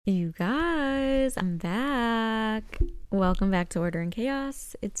You guys, I'm back. Welcome back to Order and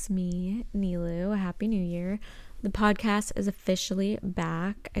Chaos. It's me, Nilu. Happy New Year. The podcast is officially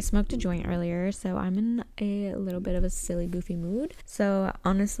back. I smoked a joint earlier, so I'm in a little bit of a silly, goofy mood. So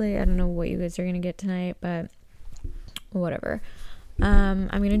honestly, I don't know what you guys are going to get tonight, but whatever. I'm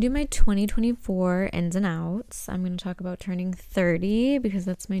going to do my 2024 ins and outs. I'm going to talk about turning 30 because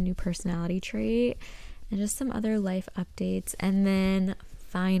that's my new personality trait and just some other life updates. And then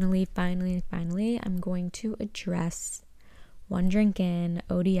finally, I'm going to address One Drink In,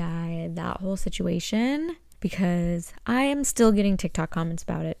 ODI, that whole situation, because I am still getting TikTok comments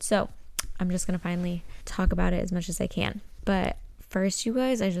about it. So I'm just going to finally talk about it as much as I can. But first, you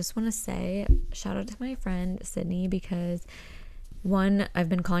guys, I just want to say shout out to my friend Sydney, because one, I've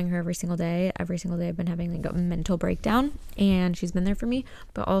been calling her every single day. Every single day I've been having like a mental breakdown, and she's been there for me.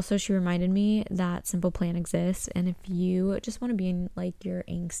 But also she reminded me that Simple Plan exists, and if you just want to be in like your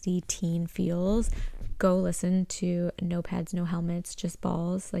angsty teen feels, go listen to No Pads, No Helmets, Just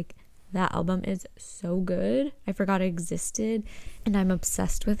Balls. Like, that album is so good. I forgot it existed, and I'm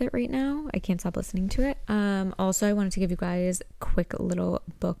obsessed with it right now. I can't stop listening to it. Also, I wanted to give you guys a quick little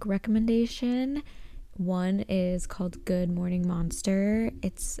book recommendation. One is called Good Morning Monster.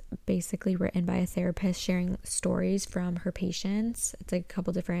 It's basically written by a therapist sharing stories from her patients. It's like a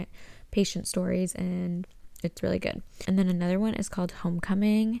couple different patient stories, and it's really good. And then another one is called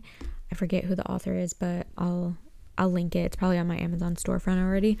Homecoming. I forget who the author is, but I'll link it. It's probably on my Amazon storefront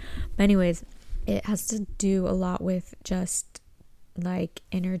already. But anyways, it has to do a lot with just like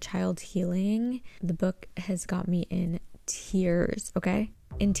inner child healing. The book has got me in tears, okay?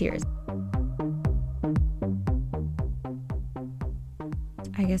 In tears.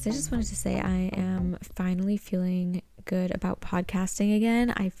 I guess I just wanted to say I am finally feeling good about podcasting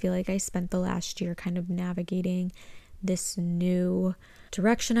again. I feel like I spent the last year kind of navigating this new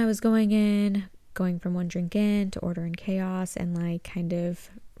direction I was going in, going from One Drink In to Order and Chaos, and like kind of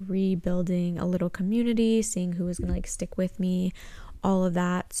rebuilding a little community, seeing who was gonna like stick with me, all of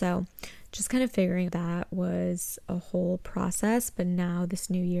that. So just kind of figuring that was a whole process. But now this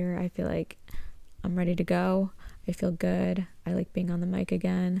new year, I feel like I'm ready to go. I feel good. I like being on the mic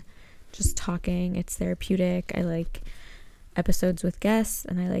again, just talking. It's therapeutic. I like episodes with guests,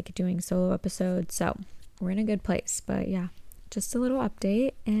 and I like doing solo episodes. So we're in a good place. But yeah, just a little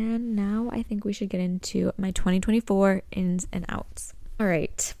update. And now I think we should get into my 2024 ins and outs. All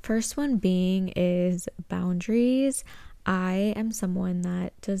right. First one being is boundaries. I am someone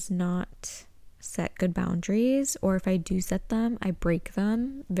that does not set good boundaries, or if I do set them, I break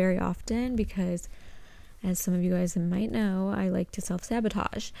them very often because, as some of you guys might know, I like to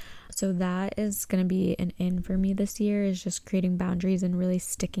self-sabotage. So that is going to be an in for me this year, is just creating boundaries and really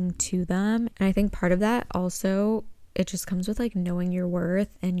sticking to them. And I think part of that also, it just comes with like knowing your worth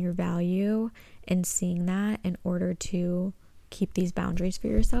and your value and seeing that in order to keep these boundaries for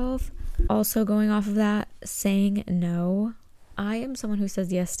yourself. Also, going off of that, saying no. I am someone who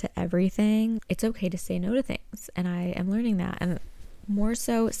says yes to everything. It's okay to say no to things, and I am learning that. And more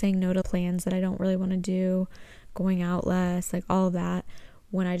so saying no to plans that I don't really want to do, going out less, like all of that.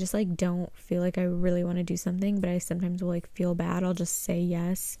 When I just like don't feel like I really want to do something, but I sometimes will like feel bad, I'll just say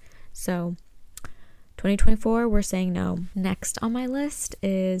yes. So 2024, we're saying no. Next on my list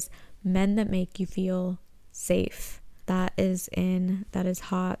is men that make you feel safe. That is in, that is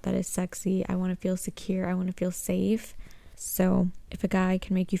hot, that is sexy. I want to feel secure, I want to feel safe. So if a guy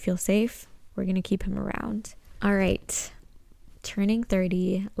can make you feel safe, we're going to keep him around. All right. Turning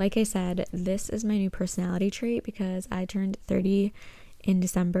 30. Like I said, this is my new personality trait because I turned 30 in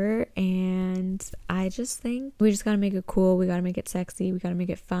December, and I just think we just got to make it cool. We got to make it sexy. We got to make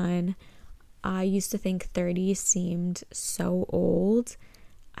it fun. I used to think 30 seemed so old.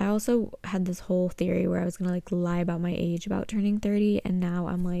 I also had this whole theory where I was going to like lie about my age about turning 30, and now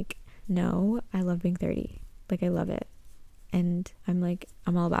I'm like, no, I love being 30. Like, I love it. And I'm like,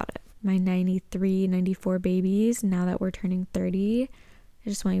 I'm all about it. My 93, 94 babies, now that we're turning 30, I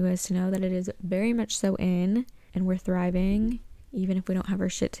just want you guys to know that it is very much so in, and we're thriving. Even if we don't have our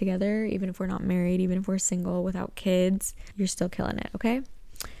shit together, even if we're not married, even if we're single without kids, you're still killing it, okay?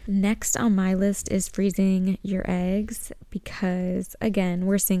 Next on my list is freezing your eggs, because again,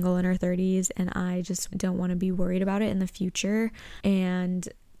 we're single in our 30s, and I just don't want to be worried about it in the future and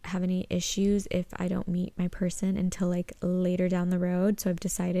have any issues if I don't meet my person until like later down the road. So I've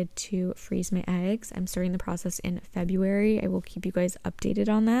decided to freeze my eggs. I'm starting the process in February. I will keep you guys updated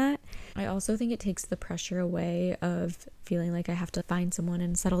on that. I also think it takes the pressure away of feeling like I have to find someone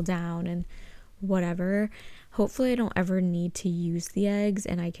and settle down and whatever. Hopefully I don't ever need to use the eggs,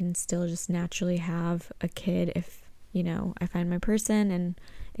 and I can still just naturally have a kid if I find my person and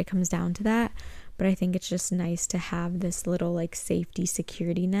it comes down to that. But I think it's just nice to have this little like safety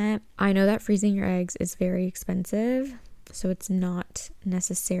security net. I know that freezing your eggs is very expensive, so it's not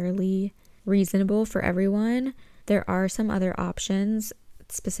necessarily reasonable for everyone. There are some other options,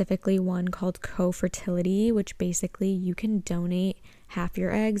 specifically one called co-fertility, which basically you can donate half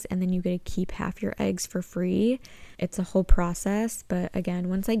your eggs and then you get to keep half your eggs for free. It's a whole process, but again,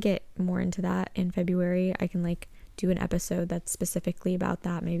 once I get more into that in February, I can like do an episode that's specifically about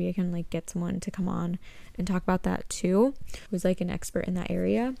that. Maybe I can like get someone to come on and talk about that too, who's like an expert in that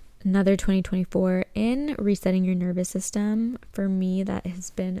area. Another 2024 in resetting your nervous system. For me, that has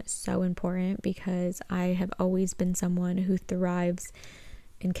been so important because I have always been someone who thrives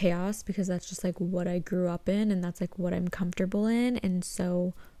in chaos because that's just like what I grew up in and that's like what I'm comfortable in. And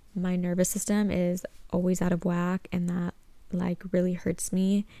so my nervous system is always out of whack, and that like really hurts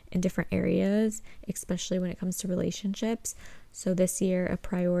me in different areas, especially when it comes to relationships. So this year, a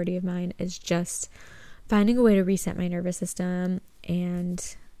priority of mine is just finding a way to reset my nervous system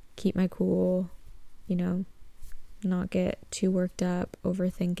and keep my cool, not get too worked up,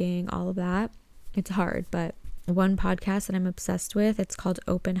 overthinking, all of that. It's hard, but one podcast that I'm obsessed with, it's called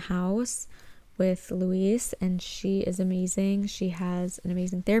Open House with Louise, and she is amazing. She has an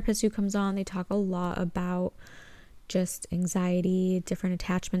amazing therapist who comes on. They talk a lot about just anxiety, different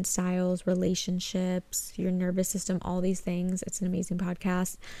attachment styles, relationships, your nervous system, all these things. It's an amazing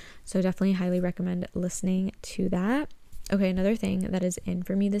podcast. So definitely highly recommend listening to that. Okay, another thing that is in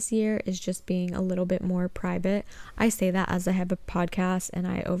for me this year is just being a little bit more private. I say that as I have a podcast and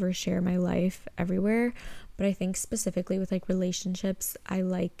I overshare my life everywhere, but I think specifically with like relationships, I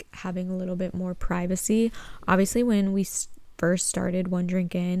like having a little bit more privacy. Obviously, when we first started One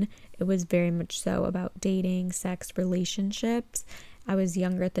Drink In, it was very much so about dating, sex, relationships. I was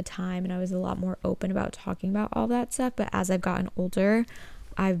younger at the time and I was a lot more open about talking about all that stuff, but as I've gotten older,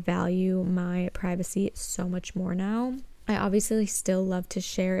 I value my privacy so much more now. I obviously still love to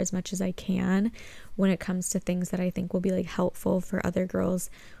share as much as I can when it comes to things that I think will be like helpful for other girls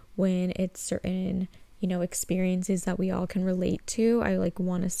when it's certain, experiences that we all can relate to. I like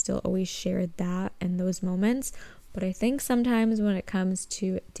want to still always share that and those moments. But I think sometimes when it comes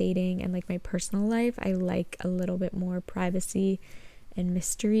to dating and like my personal life, I like a little bit more privacy and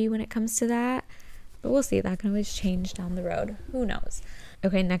mystery when it comes to that. But we'll see. That can always change down the road. Who knows?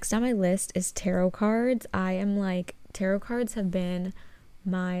 Okay, next on my list is tarot cards. Tarot cards have been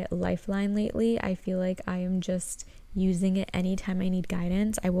my lifeline lately. I feel like I am just using it anytime I need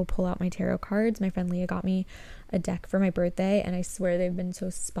guidance. I will pull out my tarot cards. My friend Leah got me a deck for my birthday, and I swear they've been so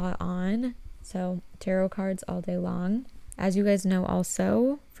spot on. So tarot cards all day long. As you guys know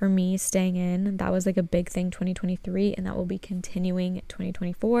also, for me, staying in, that was like a big thing 2023, and that will be continuing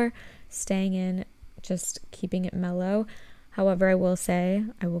 2024. Staying in, just keeping it mellow. However, I will say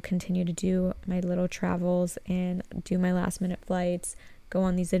I will continue to do my little travels and do my last minute flights, go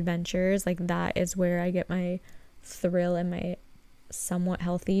on these adventures. Like that is where I get my thrill and my somewhat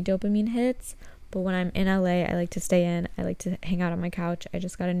healthy dopamine hits. But when I'm in LA, I like to stay in. I like to hang out on my couch. I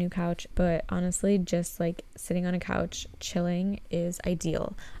just got a new couch. But honestly, just like sitting on a couch, chilling is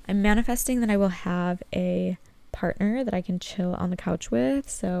ideal. I'm manifesting that I will have a partner that I can chill on the couch with.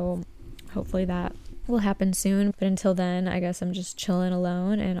 So hopefully that will happen soon. But until then, I guess I'm just chilling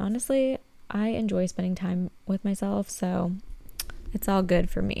alone. And honestly, I enjoy spending time with myself. So it's all good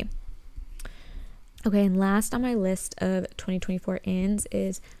for me. Okay, and last on my list of 2024 ins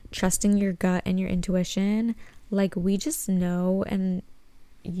is trusting your gut and your intuition. Like we just know, and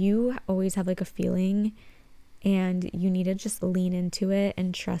you always have like a feeling and you need to just lean into it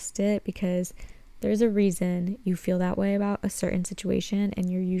and trust it, because there's a reason you feel that way about a certain situation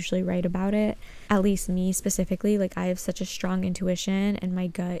and you're usually right about it. At least me specifically, like I have such a strong intuition and my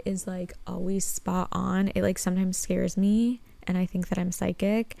gut is like always spot on. It like sometimes scares me and I think that I'm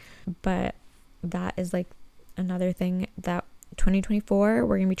psychic, but that is like another thing that 2024,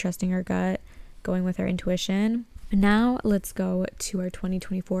 we're going to be trusting our gut, going with our intuition. Now let's go to our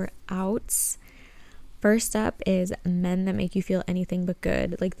 2024 outs. First up is men that make you feel anything but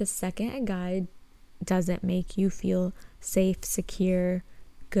good. Like the second a guy doesn't make you feel safe, secure,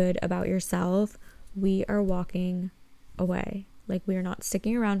 good about yourself, we are walking away. Like we are not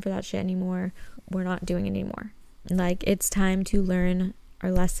sticking around for that shit anymore. We're not doing it anymore. Like it's time to learn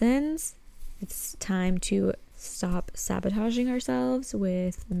our lessons. It's time to stop sabotaging ourselves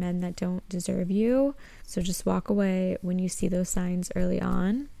with men that don't deserve you. So just walk away when you see those signs early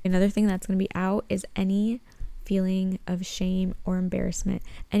on. Another thing that's going to be out is any feeling of shame or embarrassment.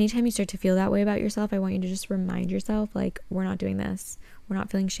 Anytime you start to feel that way about yourself, I want you to just remind yourself, like, we're not doing this. We're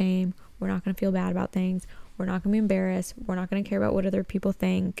not feeling shame. We're not going to feel bad about things. We're not going to be embarrassed. We're not going to care about what other people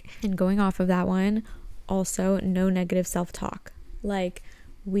think. And going off of that one, also no negative self-talk. Like,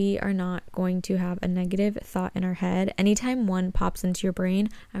 we are not going to have a negative thought in our head. Anytime one pops into your brain,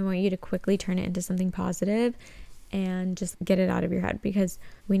 I want you to quickly turn it into something positive and just get it out of your head, because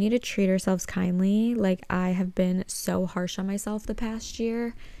we need to treat ourselves kindly. Like, I have been so harsh on myself the past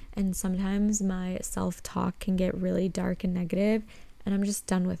year, and sometimes my self-talk can get really dark and negative, and I'm just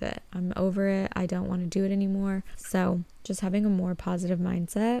done with it. I'm over it. I don't want to do it anymore. So just having a more positive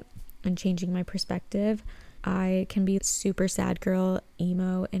mindset and changing my perspective. I can be super sad girl,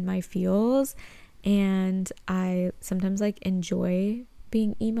 emo in my feels, and I sometimes like enjoy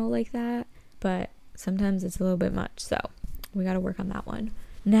being emo like that, but sometimes it's a little bit much. So we got to work on that one.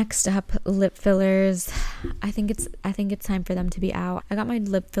 Next up, lip fillers. I think it's time for them to be out. I got my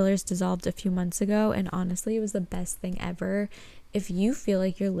lip fillers dissolved a few months ago, and honestly, it was the best thing ever. If you feel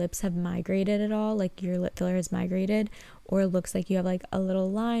like your lips have migrated at all, like your lip filler has migrated, or it looks like you have like a little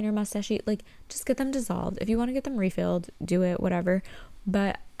line or mustache, like just get them dissolved. If you want to get them refilled, do it, whatever.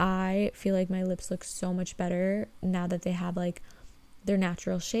 But I feel like my lips look so much better now that they have like their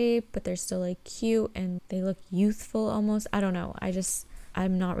natural shape, but they're still like cute and they look youthful almost. I don't know.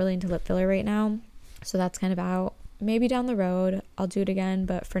 I'm not really into lip filler right now. So that's kind of out. Maybe down the road I'll do it again,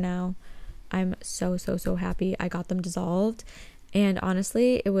 but for now I'm so happy I got them dissolved. And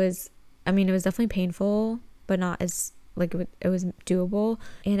honestly, it was definitely painful, but not as like it was doable.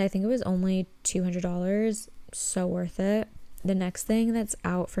 And I think it was only $200. So worth it. The next thing that's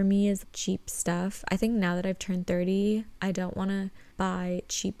out for me is cheap stuff. I think now that I've turned 30, I don't want to buy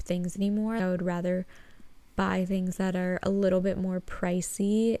cheap things anymore. I would rather buy things that are a little bit more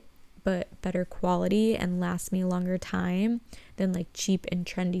pricey but better quality and last me a longer time than like cheap and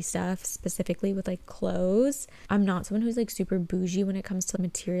trendy stuff, specifically with like clothes. I'm not someone who's like super bougie when it comes to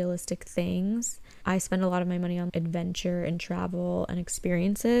materialistic things. I spend a lot of my money on adventure and travel and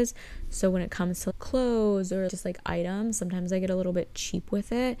experiences. So when it comes to clothes or just like items, sometimes I get a little bit cheap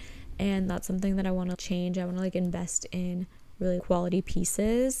with it. And that's something that I want to change. I want to like invest in really quality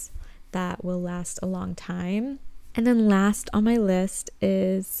pieces that will last a long time. And then last on my list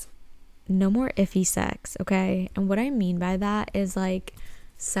is no more iffy sex, okay? And what I mean by that is like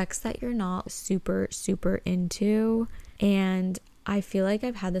sex that you're not super into. And I feel like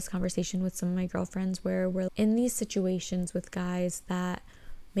I've had this conversation with some of my girlfriends where we're in these situations with guys that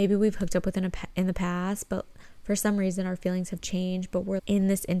maybe we've hooked up with in the past, but for some reason our feelings have changed, but we're in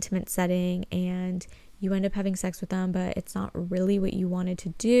this intimate setting and you end up having sex with them, but it's not really what you wanted to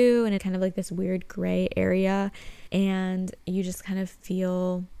do, and it's kind of like this weird gray area, and you just kind of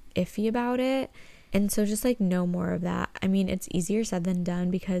feel iffy about it. And so just like no more of that. I mean, it's easier said than done,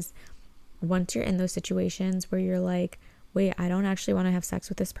 because once you're in those situations where you're like, wait, I don't actually want to have sex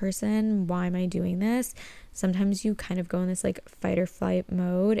with this person, why am I doing this? Sometimes you kind of go in this like fight or flight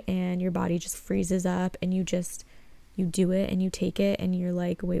mode and your body just freezes up and you do it and you take it and you're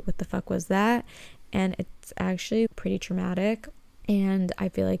like, wait, what the fuck was that? And it's actually pretty traumatic, and I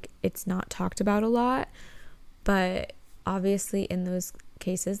feel like it's not talked about a lot. But obviously in those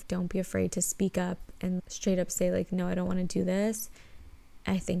cases, don't be afraid to speak up and straight up say like, no, I don't want to do this.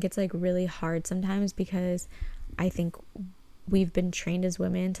 I think it's like really hard sometimes, because I think we've been trained as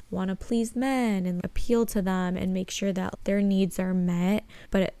women to want to please men and appeal to them and make sure that their needs are met.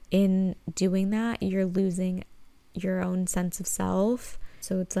 But in doing that, you're losing your own sense of self.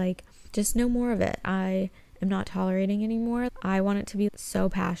 So it's like, just no more of it. I am not tolerating anymore. I want it to be so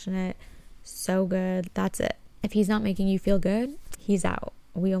passionate, so good. That's it. If he's not making you feel good, he's out.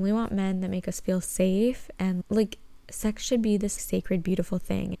 We only want men that make us feel safe, and like sex should be this sacred, beautiful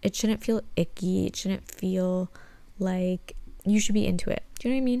thing. It shouldn't feel icky. It shouldn't feel like you should be into it. Do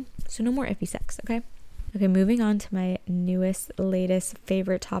you know what I mean? So no more iffy sex, okay? Okay, moving on to my latest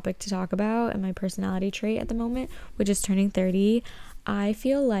favorite topic to talk about and my personality trait at the moment, which is turning 30. I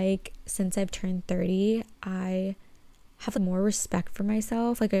feel like since I've turned 30, I have more respect for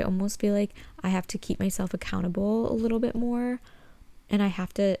myself. Like I almost feel like I have to keep myself accountable a little bit more, and I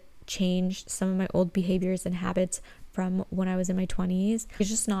have to change some of my old behaviors and habits from when I was in my 20s. It's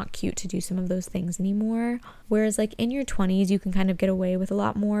just not cute to do some of those things anymore. Whereas like in your 20s, you can kind of get away with a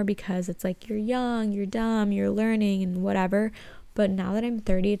lot more because it's like you're young, you're dumb, you're learning and whatever. But now that I'm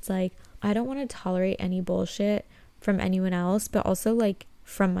 30, it's like I don't want to tolerate any bullshit from anyone else, but also like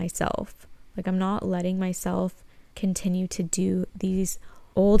from myself. Like I'm not letting myself continue to do these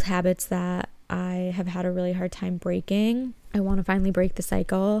old habits that I have had a really hard time breaking. I want to finally break the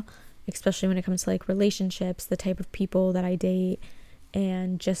cycle, especially when it comes to like relationships, the type of people that I date,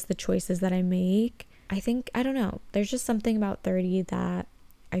 and just the choices that I make. I don't know, there's just something about 30 that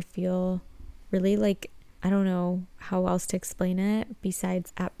I feel really like I don't know how else to explain it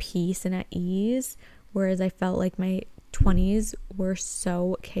besides at peace and at ease. Whereas I felt like my 20s were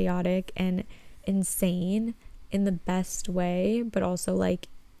so chaotic and insane in the best way, but also like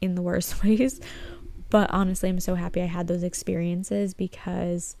in the worst ways. But honestly, I'm so happy I had those experiences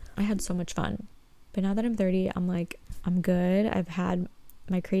because I had so much fun. But now that I'm 30, I'm like, I'm good. I've had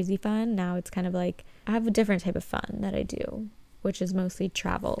my crazy fun. Now it's kind of like I have a different type of fun that I do, which is mostly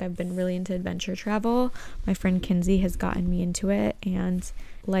travel. I've been really into adventure travel. My friend Kinsey has gotten me into it. And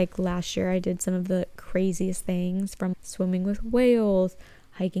like last year, I did some of the craziest things, from swimming with whales,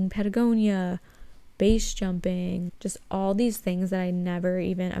 hiking Patagonia, base jumping, just all these things that I never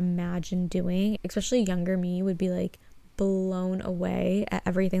even imagined doing. Especially younger me would be like blown away at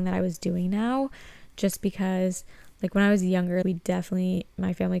everything that I was doing now, just because like when I was younger,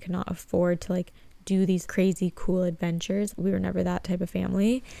 my family could not afford to like do these crazy cool adventures. We were never that type of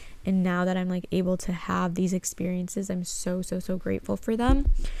family. And now that I'm like able to have these experiences, I'm so grateful for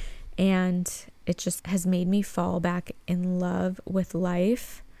them. And it just has made me fall back in love with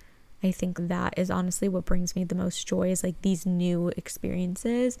life. I think that is honestly what brings me the most joy, is like these new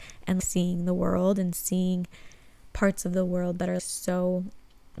experiences and seeing the world and seeing parts of the world that are so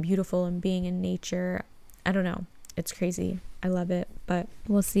beautiful, and being in nature. I don't know. It's crazy. I love it. But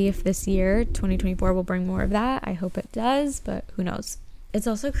we'll see if this year, 2024, will bring more of that. I hope it does, but who knows? It's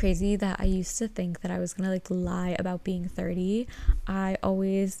also crazy that I used to think that I was gonna like lie about being 30. I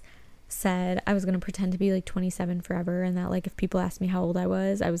always said I was gonna pretend to be like 27 forever, and that like if people asked me how old I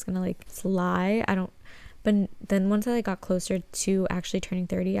was gonna like lie. But then once I like got closer to actually turning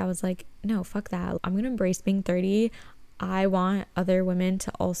 30, I was like, no, fuck that. I'm gonna embrace being 30. I want other women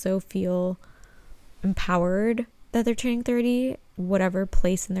to also feel empowered that they're turning 30, whatever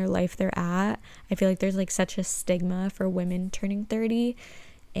place in their life they're at. I feel like there's like such a stigma for women turning 30,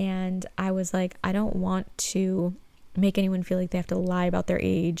 and I was like, I don't want to make anyone feel like they have to lie about their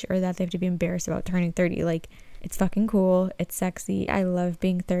age or that they have to be embarrassed about turning 30. Like, it's fucking cool, it's sexy, I love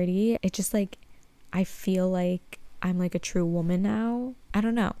being 30. It just like, I feel like I'm like a true woman now. I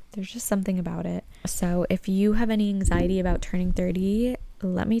don't know, there's just something about it. So if you have any anxiety about turning 30,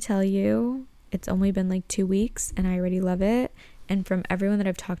 let me tell you, it's only been like 2 weeks and I already love it. And from everyone that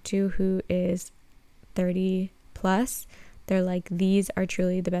I've talked to who is 30 plus, they're like, these are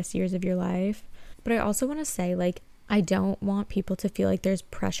truly the best years of your life. But I also want to say, like, I don't want people to feel like there's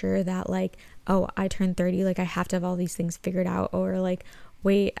pressure that like, oh, I turned 30, like I have to have all these things figured out, or like,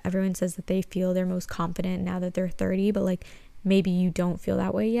 wait, everyone says that they feel they're most confident now that they're 30, but like maybe you don't feel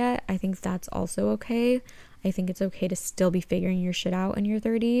that way yet. I think that's also okay. I think it's okay to still be figuring your shit out in your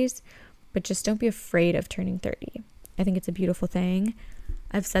 30s, but just don't be afraid of turning 30. I think it's a beautiful thing.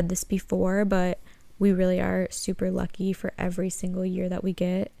 I've said this before, but we really are super lucky for every single year that we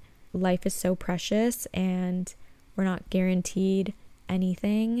get. Life is so precious, and we're not guaranteed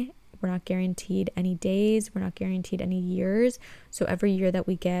anything. We're not guaranteed any days. We're not guaranteed any years. So every year that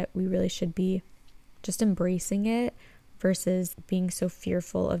we get, we really should be just embracing it versus being so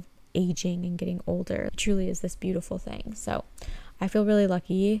fearful of aging and getting older. It truly is this beautiful thing. So I feel really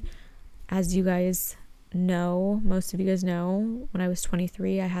lucky. As you guys know, most of you guys know, when I was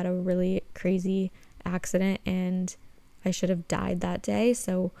 23, I had a really crazy accident and I should have died that day.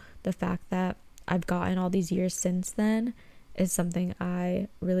 So the fact that I've gotten all these years since then is something I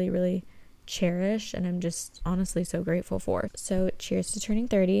really cherish, and I'm just honestly so grateful for. So cheers to turning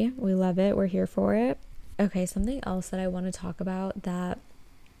 30. We love it. We're here for it. Okay, something else that I want to talk about that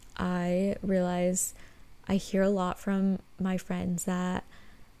I realize I hear a lot from my friends that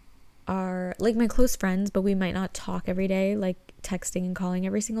are like my close friends, but we might not talk every day, like texting and calling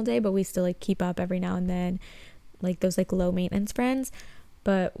every single day, but we still like keep up every now and then, like those like low maintenance friends.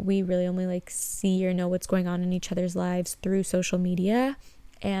 But we really only like see or know what's going on in each other's lives through social media.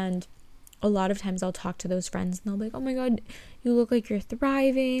 And a lot of times I'll talk to those friends and they'll be like, oh my God, you look like you're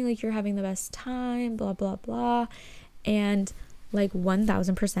thriving, like you're having the best time, blah, blah, blah. And like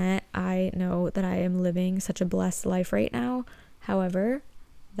 1000%, I know that I am living such a blessed life right now. However,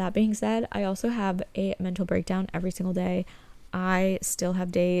 that being said, I also have a mental breakdown every single day. I still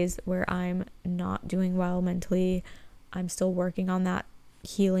have days where I'm not doing well mentally. I'm still working on that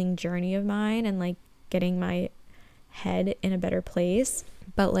healing journey of mine and like getting my head in a better place.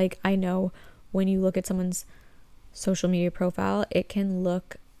 But like, I know when you look at someone's social media profile, it can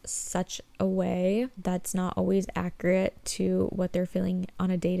look such a way that's not always accurate to what they're feeling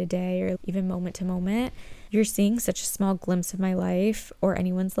on a day-to-day or even moment-to-moment. You're seeing such a small glimpse of my life or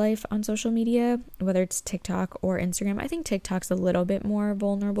anyone's life on social media, whether it's TikTok or Instagram. I think TikTok's a little bit more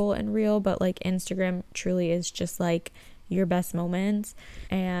vulnerable and real, but like Instagram truly is just like your best moments.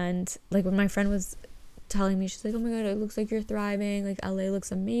 And like when my friend was telling me, she's like, oh my God, it looks like you're thriving. Like LA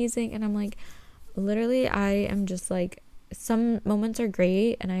looks amazing. And I'm like, literally, I am just like, some moments are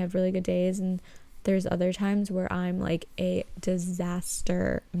great and I have really good days. And there's other times where I'm like a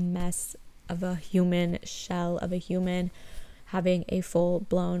disaster mess of a human, shell of a human, having a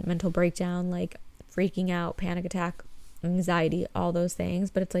full-blown mental breakdown, like freaking out, panic attack, anxiety, all those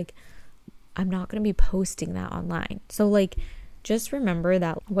things. But it's like, I'm not going to be posting that online. So like, just remember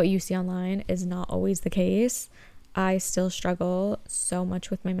that what you see online is not always the case. I still struggle so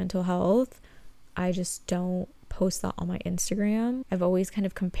much with my mental health. I just don't post that on my Instagram. I've always kind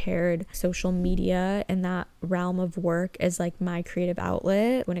of compared social media and that realm of work as like my creative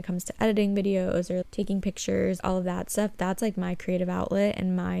outlet when it comes to editing videos or taking pictures, all of that stuff. That's like my creative outlet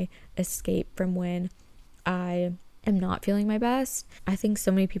and my escape from when I am not feeling my best. I think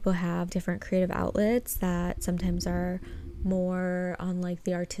so many people have different creative outlets that sometimes are more on like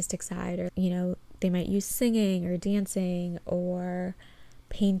the artistic side, or they might use singing or dancing or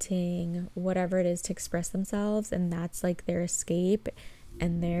painting, whatever it is, to express themselves, and that's like their escape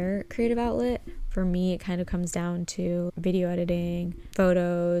and their creative outlet. For me, it kind of comes down to video editing,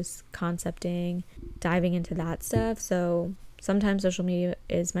 photos, concepting, diving into that stuff. So sometimes social media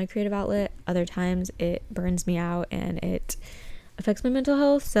is my creative outlet, other times it burns me out and it affects my mental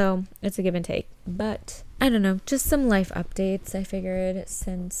health, so it's a give and take. But I don't know, just some life updates. I figured,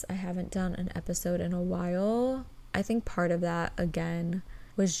 since I haven't done an episode in a while, I think part of that again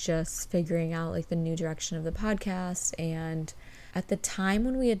was just figuring out like the new direction of the podcast. And at the time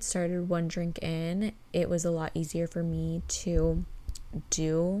when we had started One Drink In, it was a lot easier for me to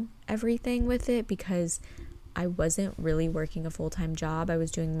do everything with it because I wasn't really working a full-time job. I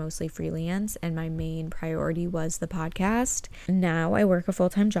was doing mostly freelance and my main priority was the podcast. Now I work a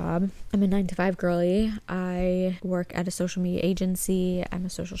full-time job. I'm a 9-to-5 girly. I work at a social media agency. I'm a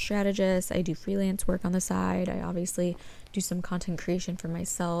social strategist. I do freelance work on the side. I obviously do some content creation for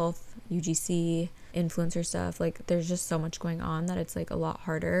myself, UGC, influencer stuff. Like there's just so much going on that it's like a lot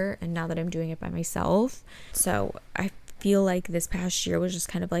harder. And now that I'm doing it by myself, so I feel like this past year was just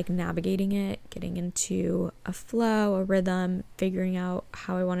kind of like navigating it, getting into a flow, a rhythm, figuring out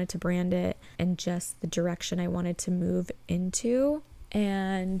how I wanted to brand it and just the direction I wanted to move into.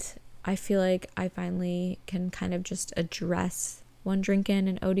 And I feel like I finally can kind of just address One Drink In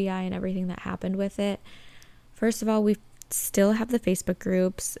and ODI and everything that happened with it. First of all, we still have the Facebook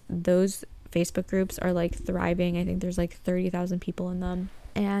groups. Those Facebook groups are like thriving. I think there's like 30,000 people in them,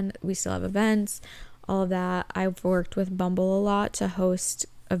 and we still have events, all of that. I've worked with Bumble a lot to host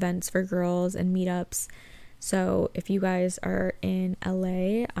events for girls and meetups. So if you guys are in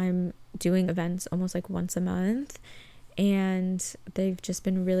LA, I'm doing events almost like once a month, and they've just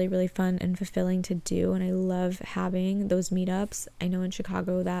been really, really fun and fulfilling to do. And I love having those meetups. I know in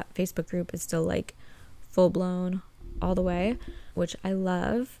Chicago that Facebook group is still like full blown all the way, which I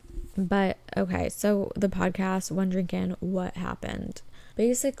love. But okay, so the podcast, One Drink In, what happened?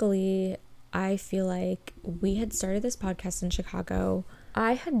 Basically, I feel like we had started this podcast in Chicago.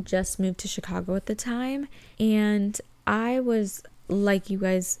 I had just moved to Chicago at the time, and I was like, you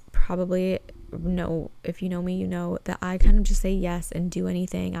guys probably know, if you know me, you know that I kind of just say yes and do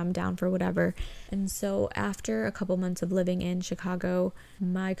anything. I'm down for whatever. And so after a couple months of living in Chicago,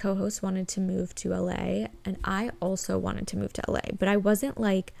 my co-host wanted to move to LA, and I also wanted to move to LA, but I wasn't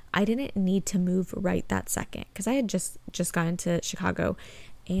like, I didn't need to move right that second because I had just gotten to Chicago.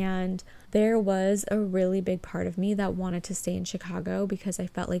 And there was a really big part of me that wanted to stay in Chicago because I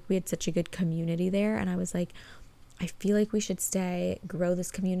felt like we had such a good community there. And I was like, I feel like we should stay, grow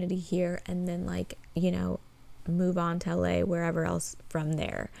this community here, and then like, move on to LA, wherever else from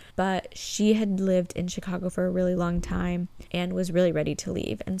there. But she had lived in Chicago for a really long time and was really ready to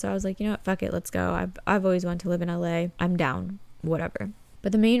leave. And so I was like, you know what, fuck it, let's go. I've always wanted to live in LA. I'm down, whatever.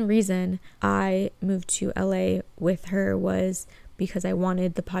 But the main reason I moved to LA with her was because I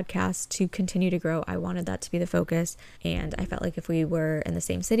wanted the podcast to continue to grow. I wanted that to be the focus. And I felt like if we were in the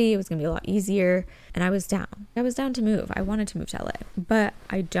same city, it was going to be a lot easier. And I was down. I was down to move. I wanted to move to LA. But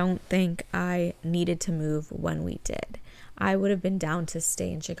I don't think I needed to move when we did. I would have been down to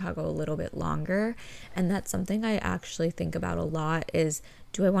stay in Chicago a little bit longer. And that's something I actually think about a lot is,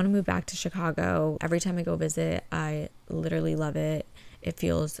 do I want to move back to Chicago? Every time I go visit, I literally love it. It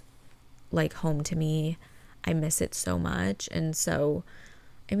feels like home to me. I miss it so much. And so,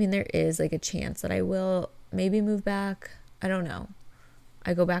 I mean, there is like a chance that I will maybe move back. I don't know.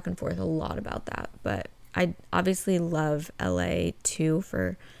 I go back and forth a lot about that. But I obviously love LA too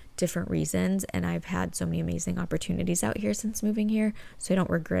for different reasons, and I've had so many amazing opportunities out here since moving here, so I don't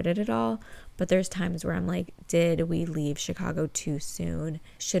regret it at all. But there's times where I'm like, did we leave Chicago too soon?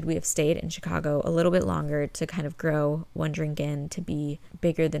 Should we have stayed in Chicago a little bit longer to kind of grow One Drink In to be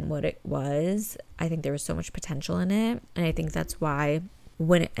bigger than what it was? I think there was so much potential in it, and I think that's why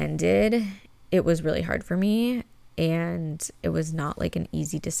when it ended, it was really hard for me, and it was not like an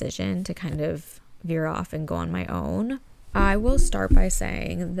easy decision to kind of veer off and go on my own. I will start by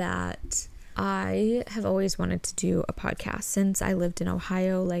saying that I have always wanted to do a podcast since I lived in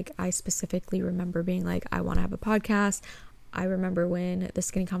Ohio. Like, I specifically remember being like, I want to have a podcast. I remember when The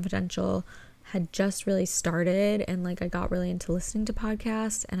Skinny Confidential had just really started, and like I got really into listening to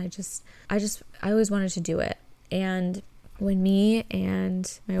podcasts, and I always wanted to do it. And when me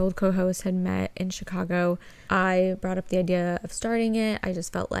and my old co-host had met in Chicago, I brought up the idea of starting it. I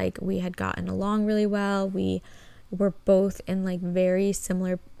just felt like we had gotten along really well. We were both in like very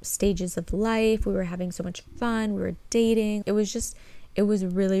similar stages of life. We were having so much fun. We were dating. It was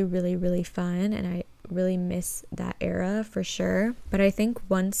really, really, really fun. And I really miss that era for sure. But I think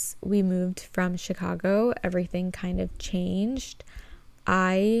once we moved from Chicago, everything kind of changed.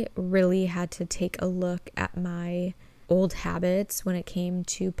 I really had to take a look at my old habits when it came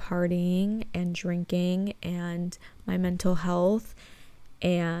to partying and drinking and my mental health.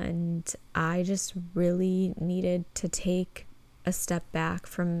 And I just really needed to take a step back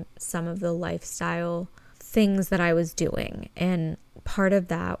from some of the lifestyle things that I was doing. And part of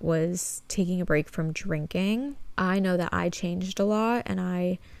that was taking a break from drinking. I know that I changed a lot, and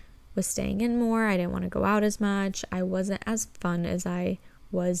I was staying in more. I didn't want to go out as much. I wasn't as fun as I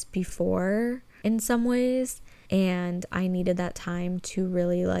was before in some ways. And I needed that time to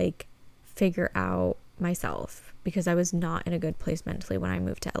really like figure out myself, because I was not in a good place mentally when I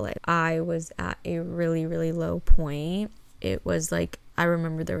moved to LA. I was at a really, really low point. It was like, I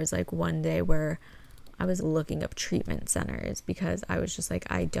remember there was like one day where I was looking up treatment centers because I was just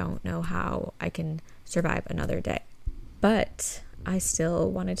like, I don't know how I can survive another day. But I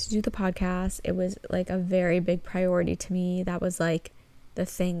still wanted to do the podcast. It was like a very big priority to me. That was like the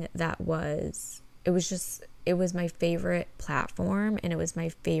thing that was, it was my favorite platform, and it was my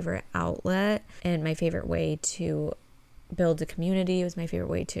favorite outlet and my favorite way to build a community. It was my favorite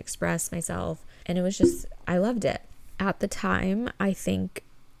way to express myself. And it was just, I loved it. At the time, I think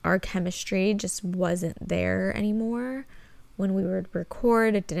our chemistry just wasn't there anymore. When we would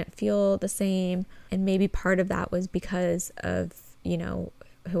record, it didn't feel the same. And maybe part of that was because of, you know,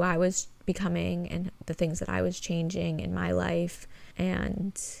 who I was becoming and the things that I was changing in my life,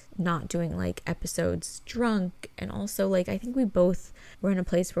 and not doing like episodes drunk. And also like, I think we both were in a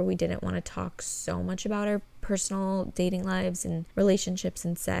place where we didn't want to talk so much about our personal dating lives and relationships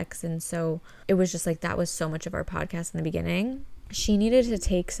and sex. And so it was just like, that was so much of our podcast in the beginning. She needed to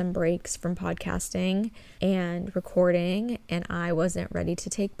take some breaks from podcasting and recording, and I wasn't ready to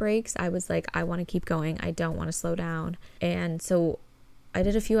take breaks. I was like, I want to keep going. I don't want to slow down. And so I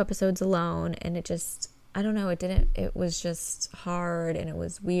did a few episodes alone, and it just, I don't know, it was just hard, and it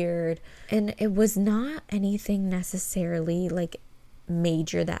was weird. And it was not anything necessarily like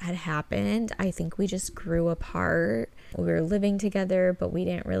major that had happened. I think we just grew apart. We were living together, but we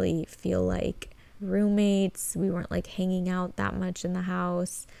didn't really feel like roommates. We weren't like hanging out that much in the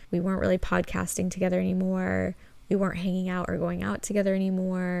house. We weren't really podcasting together anymore. We weren't hanging out or going out together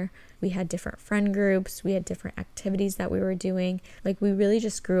anymore. We had different friend groups. We had different activities that we were doing. Like, we really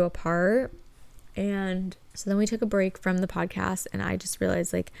just grew apart. And so then we took a break from the podcast, and I just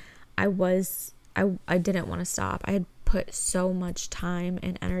realized like I didn't want to stop. I had put so much time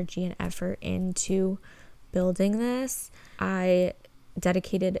and energy and effort into building this. I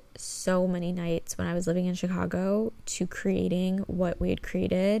dedicated so many nights when I was living in Chicago to creating what we had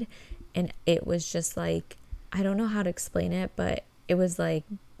created, and it was just like, I don't know how to explain it, but it was like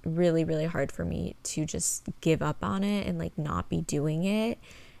really, really hard for me to just give up on it and like not be doing it.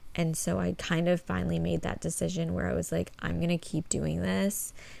 And so I kind of finally made that decision where I was like, I'm gonna keep doing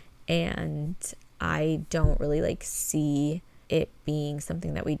this, and I don't really like see it being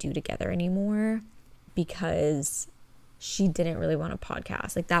something that we do together anymore, because she didn't really want a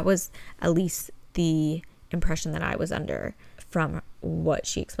podcast. Like, that was at least the impression that I was under from what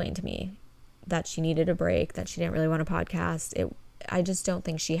she explained to me, that she needed a break, that she didn't really want a podcast. I just don't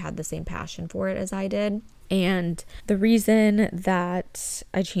think she had the same passion for it as I did. And the reason that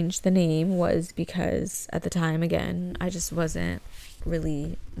I changed the name was because at the time, again, I just wasn't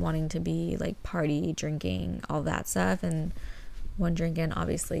really wanting to be like party, drinking, all that stuff. And One Drink In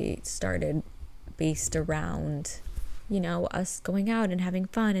obviously started based around, you know, us going out and having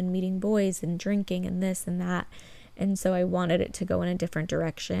fun and meeting boys and drinking and this and that. And so I wanted it to go in a different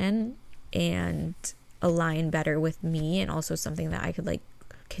direction and align better with me, and also something that I could like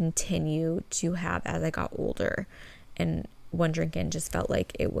continue to have as I got older. And One Drink In just felt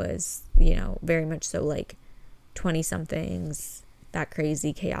like it was, you know, very much so like 20 somethings, that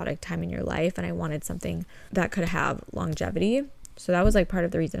crazy chaotic time in your life, and I wanted something that could have longevity. So that was like part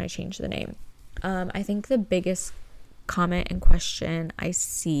of the reason I changed the name. I think the biggest comment and question I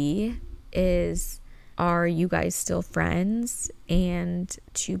see is, are you guys still friends? And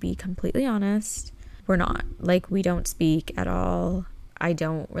to be completely honest, we're not. Like, we don't speak at all. I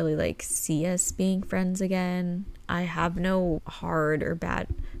don't really like see us being friends again. I have no hard or bad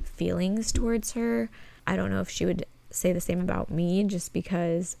feelings towards her. I don't know if she would say the same about me, just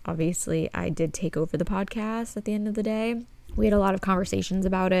because obviously I did take over the podcast at the end of the day. We had a lot of conversations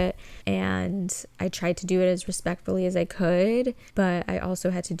about it, and I tried to do it as respectfully as I could, but I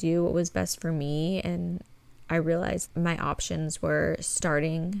also had to do what was best for me. And I realized my options were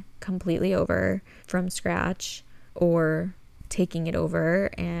starting completely over from scratch, or taking it over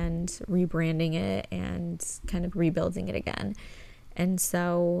and rebranding it and kind of rebuilding it again. And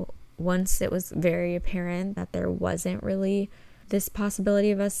so once it was very apparent that there wasn't really this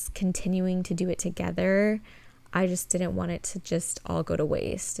possibility of us continuing to do it together, I just didn't want it to just all go to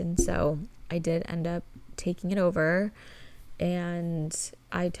waste. And so I did end up taking it over, and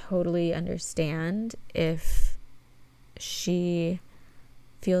I totally understand if she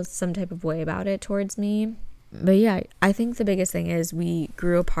feels some type of way about it towards me. But yeah, I think the biggest thing is we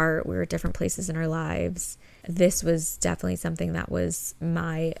grew apart. We were at different places in our lives. This was definitely something that was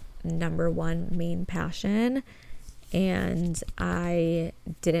my number one main passion, and I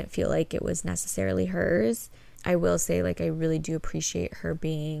didn't feel like it was necessarily hers. I will say, like, I really do appreciate her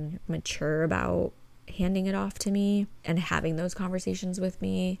being mature about handing it off to me and having those conversations with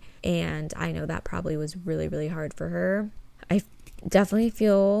me. And I know that probably was really, really hard for her. I definitely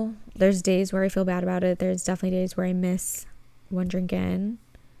feel there's days where I feel bad about it. There's definitely days where I miss One Drink In.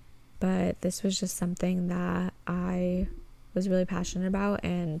 But this was just something that I was really passionate about.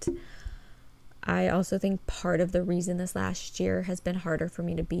 And I also think part of the reason this last year has been harder for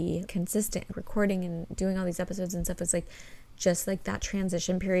me to be consistent recording and doing all these episodes and stuff is like, just like that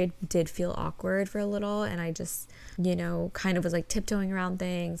transition period did feel awkward for a little. And I just, you know, kind of was like tiptoeing around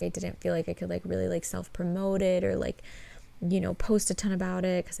things. I didn't feel like I could like really like self-promote it or like, you know, post a ton about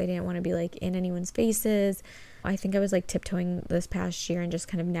it, because I didn't want to be like in anyone's faces. I think I was like tiptoeing this past year and just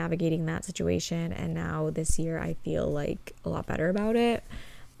kind of navigating that situation. And now this year I feel like a lot better about it.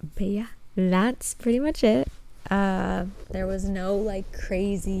 But yeah, that's pretty much it. There was no like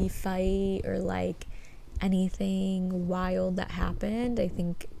crazy fight or like anything wild that happened. I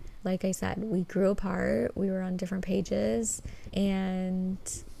think, like I said, we grew apart. We were on different pages, and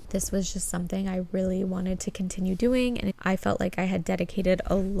this was just something I really wanted to continue doing. And I felt like I had dedicated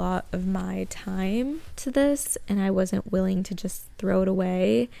a lot of my time to this, and I wasn't willing to just throw it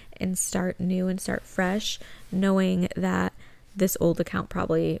away and start new and start fresh, knowing that this old account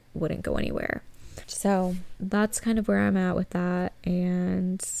probably wouldn't go anywhere. So that's kind of where I'm at with that.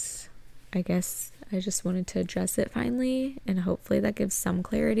 And I guess I just wanted to address it finally, and hopefully that gives some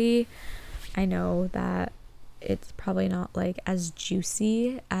clarity. I know that it's probably not like as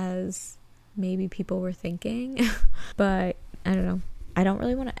juicy as maybe people were thinking, but I don't know. I don't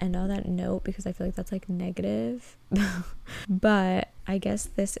really want to end on that note because I feel like that's like negative. But I guess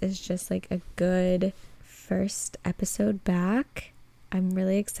this is just like a good first episode back. I'm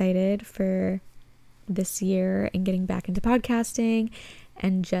really excited for this year and getting back into podcasting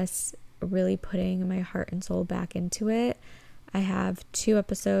and just really putting my heart and soul back into it. I have 2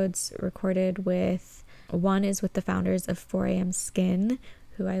 episodes recorded with, one is with the founders of 4am Skin,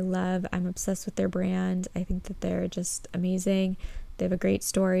 who I love. I'm obsessed with their brand. I think that they're just amazing. They have a great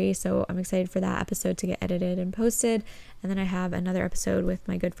story, so I'm excited for that episode to get edited and posted. And then I have another episode with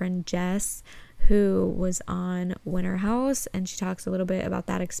my good friend Jess, who was on Winter House, and she talks a little bit about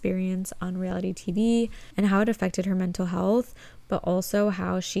that experience on reality TV and how it affected her mental health, but also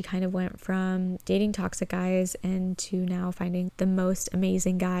how she kind of went from dating toxic guys into now finding the most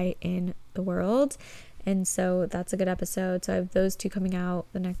amazing guy in the world. And so that's a good episode. So I have those 2 coming out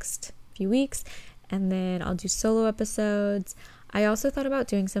the next few weeks, and then I'll do solo episodes. I also thought about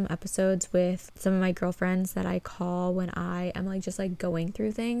doing some episodes with some of my girlfriends that I call when I am like just like going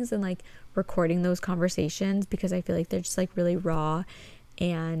through things, and like recording those conversations, because I feel like they're just like really raw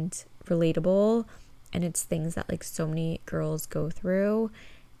and relatable, and it's things that like so many girls go through.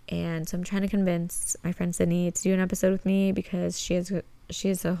 And so I'm trying to convince my friend Sydney to do an episode with me, because she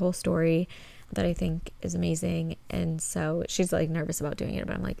has a whole story that I think is amazing. And so she's like nervous about doing it,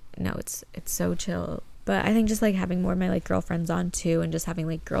 but I'm like, no, it's so chill. But I think just like having more of my like girlfriends on too, and just having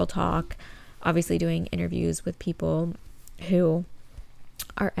like girl talk, obviously doing interviews with people who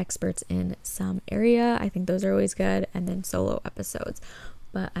are experts in some area, I think those are always good, and then solo episodes.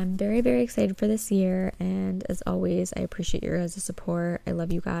 But I'm very, very excited for this year, and as always, I appreciate your guys' support. I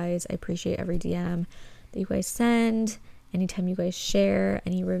love you guys. I appreciate every DM that you guys send, anytime you guys share,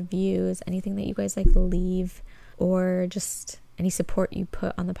 any reviews, anything that you guys like leave, or just any support you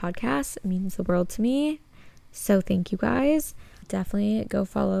put on the podcast. It means the world to me. So thank you guys. Definitely go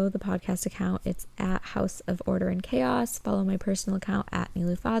follow the podcast account. It's at House of Order and Chaos. Follow my personal account at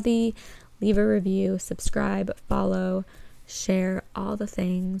Nilufadi. Leave a review, subscribe, follow, share, all the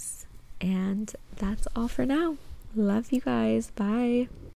things. And that's all for now. Love you guys. Bye.